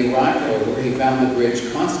 And when he arrived over, he found the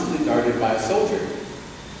bridge constantly guarded by a soldier.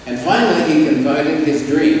 And finally, he confided his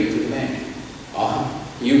dream to the man. "Ah,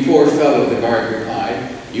 you poor fellow," the guard replied.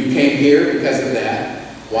 "You came here because of that.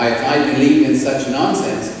 Why, if I believed in such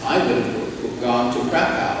nonsense, I would have gone to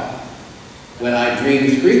Krakow, when I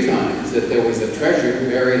dreamed 3 times that there was a treasure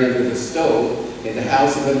buried under the stove in the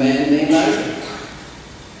house of a man named Isaac.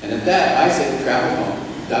 And at that, Isaac traveled home,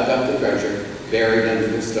 dug up the treasure, buried under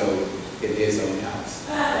the stove in his own house."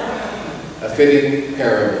 A fitting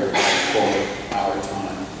parable for our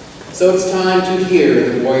time. So it's time to hear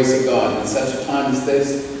the voice of God in such a time as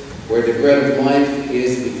this, where the bread of life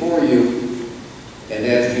is before you, and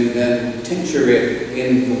as you then tincture it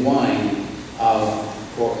in the wine of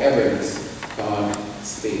foreverness, God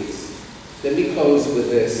speaks. Let me close with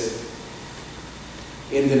this.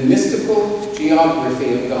 In the mystical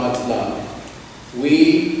geography of God's love,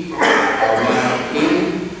 we are now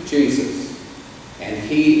in Jesus, and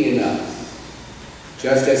He in us,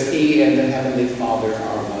 just as He and the Heavenly Father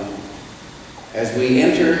are one. As we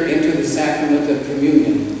enter into the sacrament of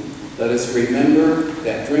communion, let us remember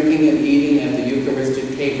that drinking and eating at the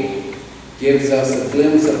Eucharistic table gives us a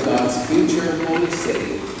glimpse of God's future holy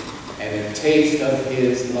city and a taste of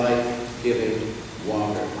His life-giving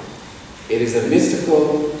water. It is a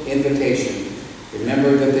mystical invitation.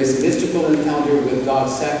 Remember that this mystical encounter with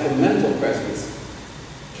God's sacramental presence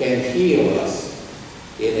can heal us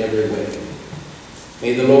in every way.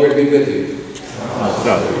 May the Lord be with you.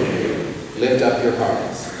 Lift up your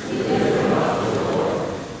hearts.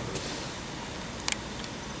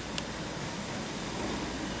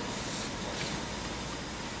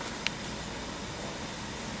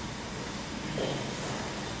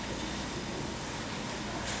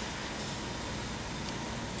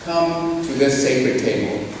 Come to this sacred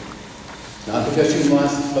table, not because you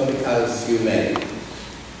must, but because you may.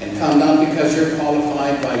 And come not because you're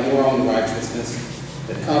qualified by your own righteousness,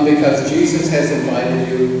 but come because Jesus has invited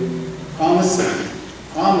you, promising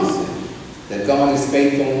that God is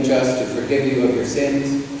faithful and just to forgive you of your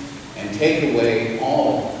sins and take away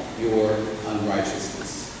all your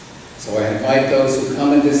unrighteousness. So I invite those who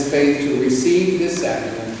come in this faith to receive this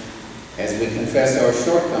sacrament as we confess our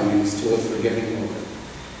shortcomings to a forgiving Lord.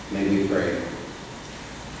 May we pray.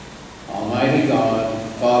 Almighty God,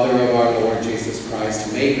 Father of our Lord Jesus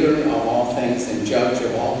Christ, maker of all things and judge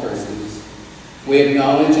of all persons, we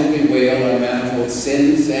acknowledge and bewail our manifold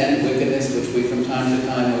sins and wickedness which we from time to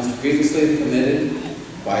time most grievously have committed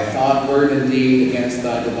by thought, word, and deed against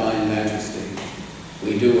thy divine majesty.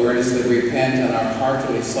 We do earnestly repent and are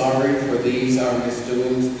heartily sorry for these our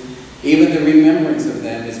misdoings. Even the remembrance of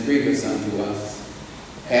them is grievous unto us.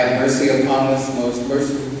 Have mercy upon us, most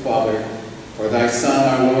merciful Father. For thy Son,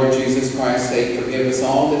 our Lord Jesus Christ's sake, forgive us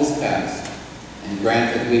all that is past, and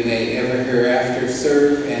grant that we may ever hereafter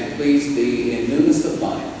serve and please thee in newness of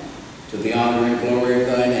life, to the honor and glory of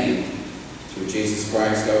thy name, through Jesus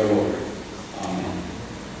Christ our Lord. Amen.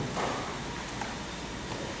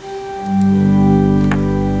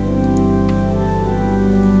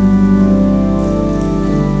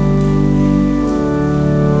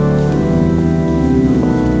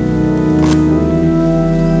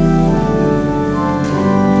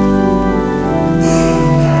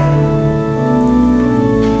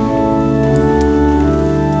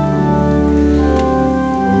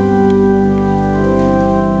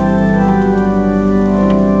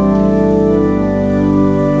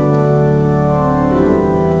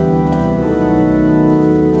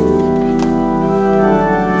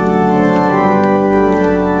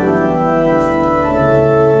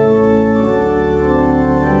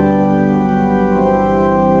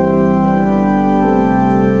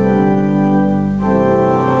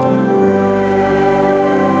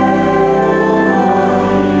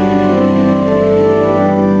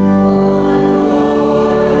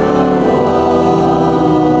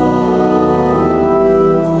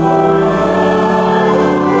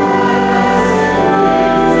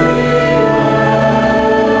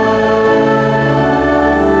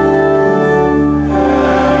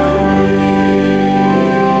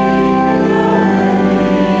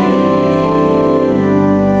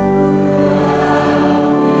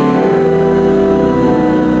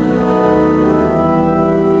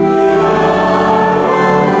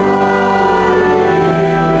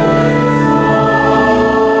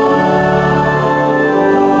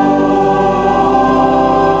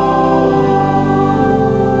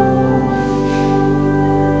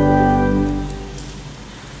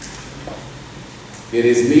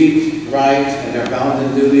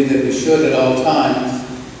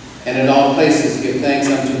 and in all places give thanks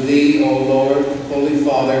unto thee, O Lord, Holy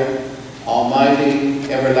Father, Almighty,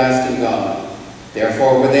 everlasting God.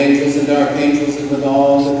 Therefore, with angels and archangels and with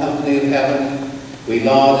all the company of heaven, we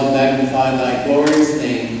laud and magnify thy glorious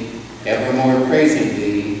name, evermore praising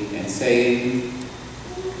thee and saying,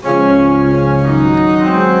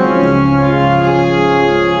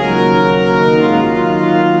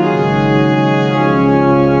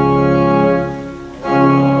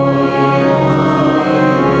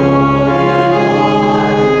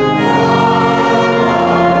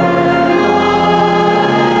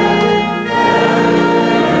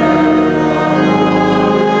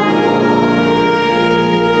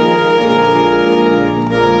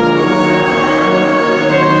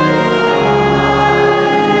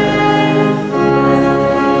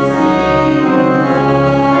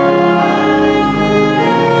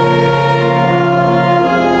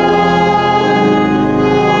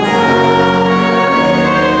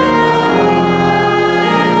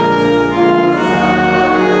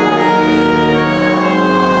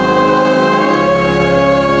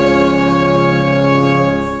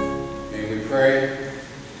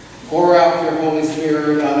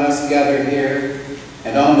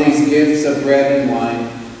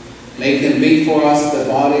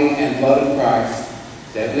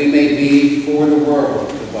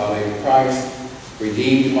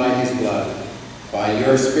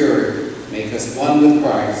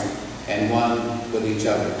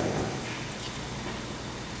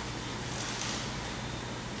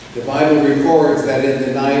 The Bible records that in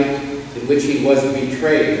the night in which he was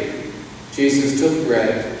betrayed, Jesus took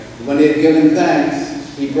bread, and when he had given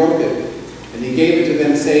thanks, he broke it, and he gave it to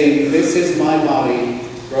them, saying, "This is my body,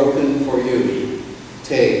 broken for you.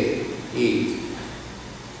 Take, eat."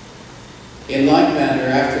 In like manner,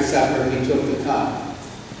 after supper, he took the cup,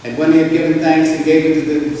 and when he had given thanks, he gave it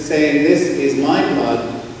to them, saying, "This is my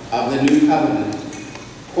blood of the new covenant,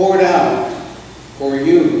 poured out for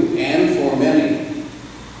you and for many,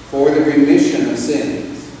 for the remission of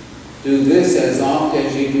sins. Do this as oft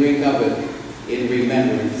as ye drink of it in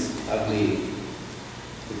remembrance of me."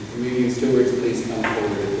 The communion stewards, please come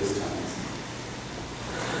forward at this time.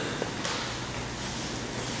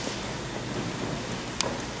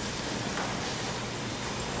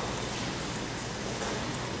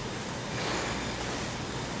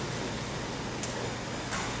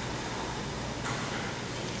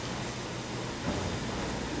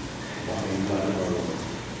 Body and blood of our Lord.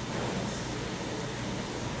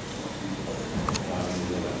 Body and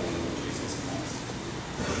blood of our Lord Jesus Christ.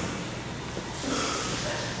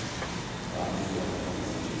 Body and blood of our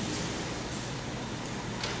Lord Jesus Christ.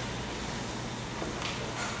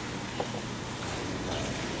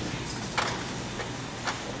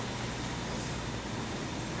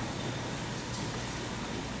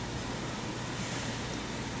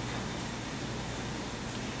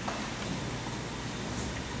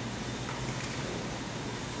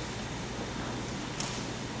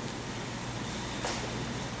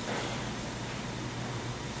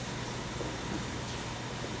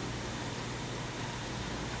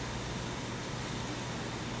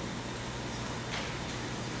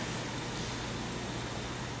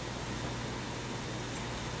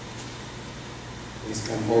 Please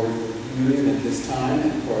come forward for communion at this time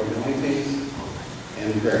and for anointing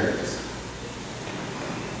and prayers.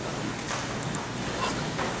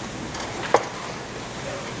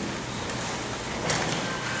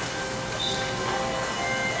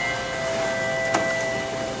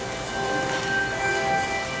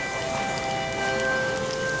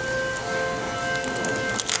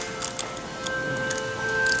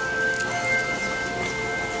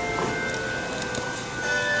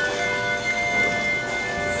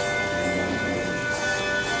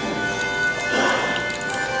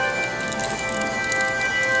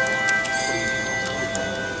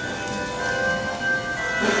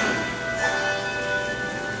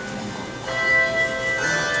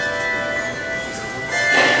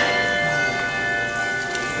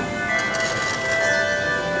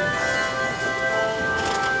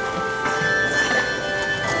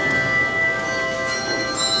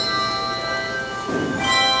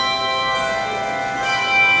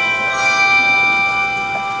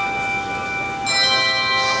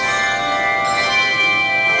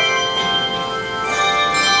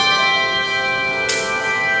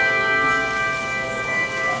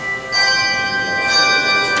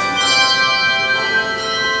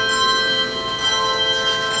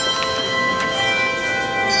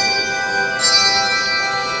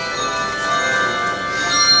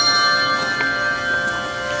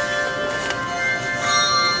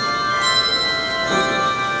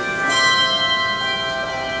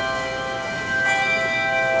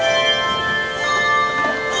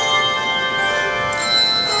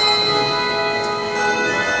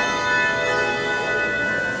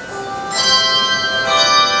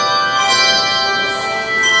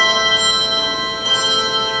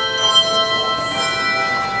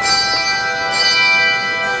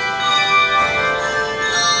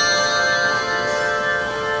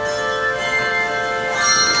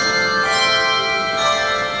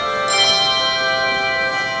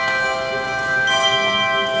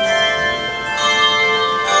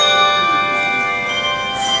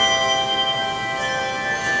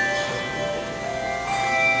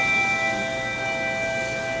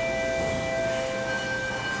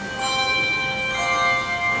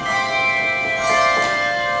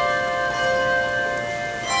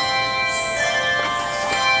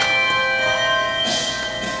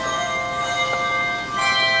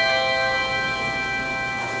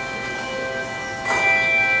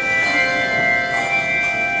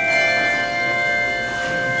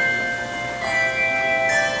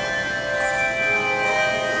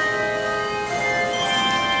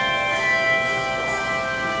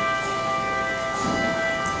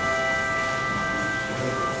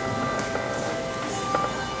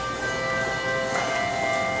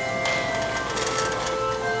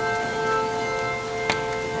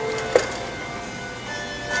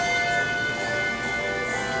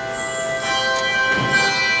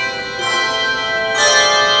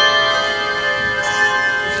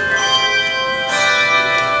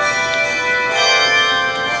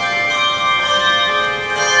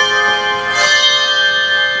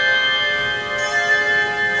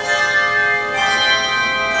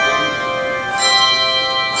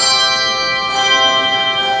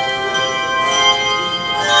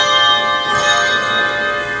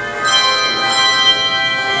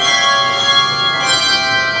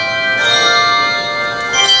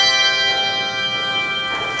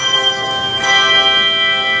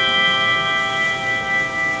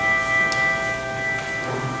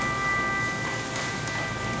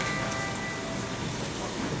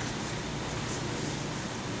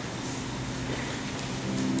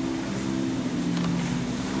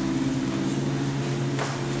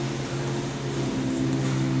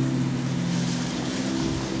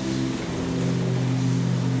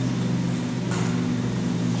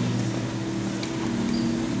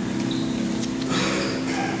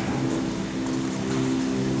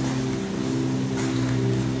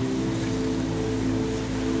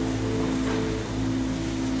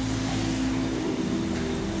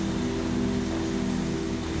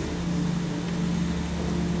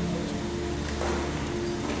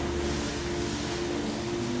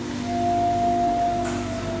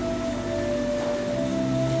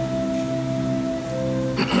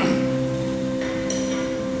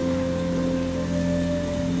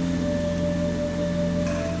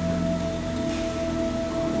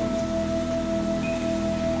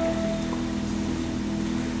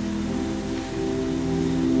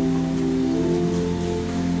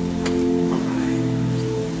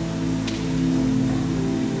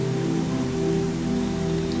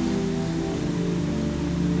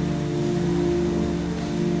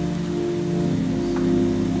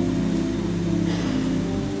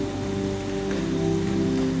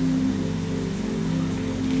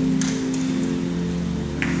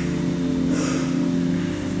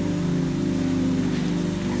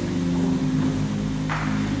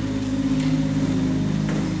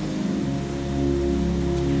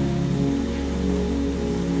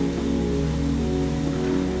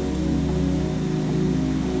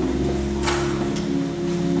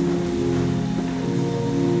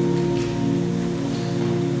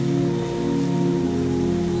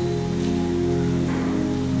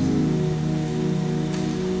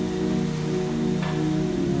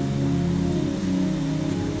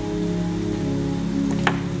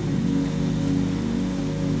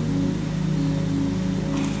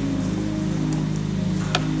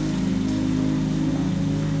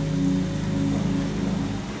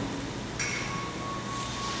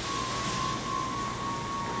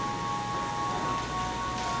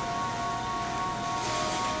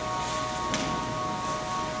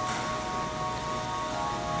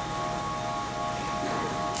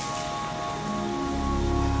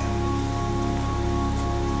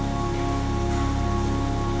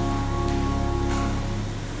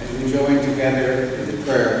 join together in the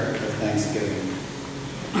prayer of thanksgiving.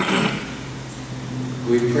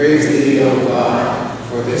 We praise thee, O God,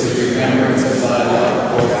 for this remembrance of thy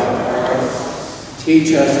love poured out for us.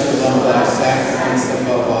 Teach us to love thy sacraments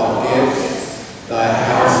above all gifts, thy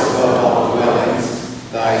house above all dwellings,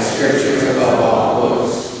 thy scriptures above all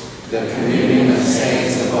books, the communion of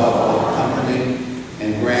saints above all company, and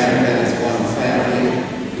grant that as one family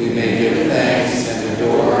we may give thanks and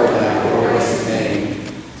adore thy glorious name,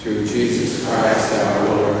 through Jesus Christ our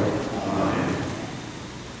Lord. Amen.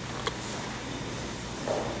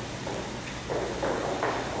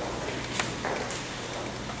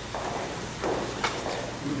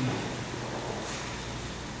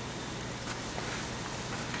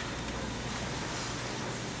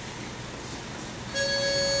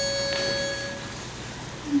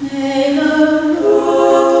 May the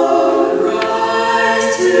Lord rise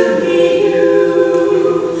to meet you.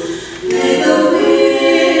 May the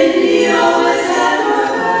wind be always at your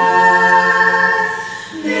back.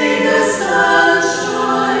 May the sun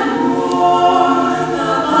shine warm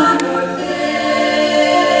upon your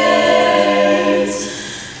face.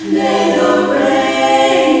 May the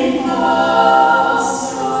rain fall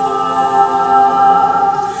soft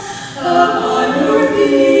upon your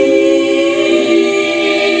feet.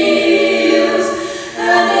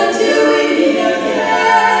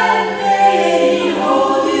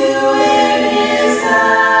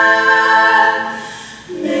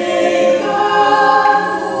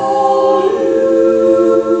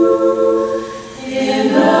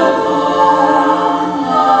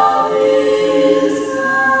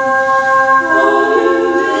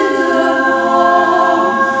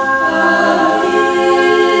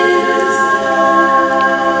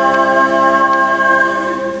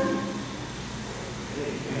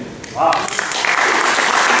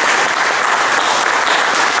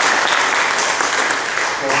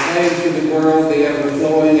 Proclaim to the world the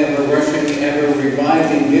ever-flowing, ever-rushing,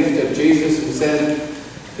 ever-reviving gift of Jesus, who said,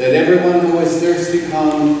 "Let everyone who is thirsty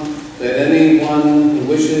come, let anyone who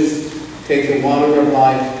wishes take the water of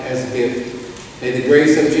life as a gift." May the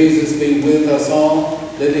grace of Jesus be with us all,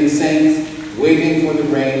 living saints, waiting for the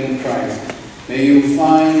reign of Christ. May you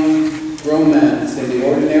find romance in the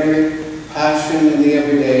ordinary, passion in the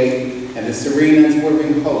everyday, and a serene and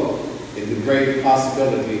swerving hope in the great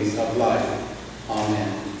possibilities of life. Amen.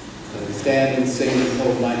 Let us stand and sing,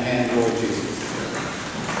 "Hold my hand, Lord Jesus."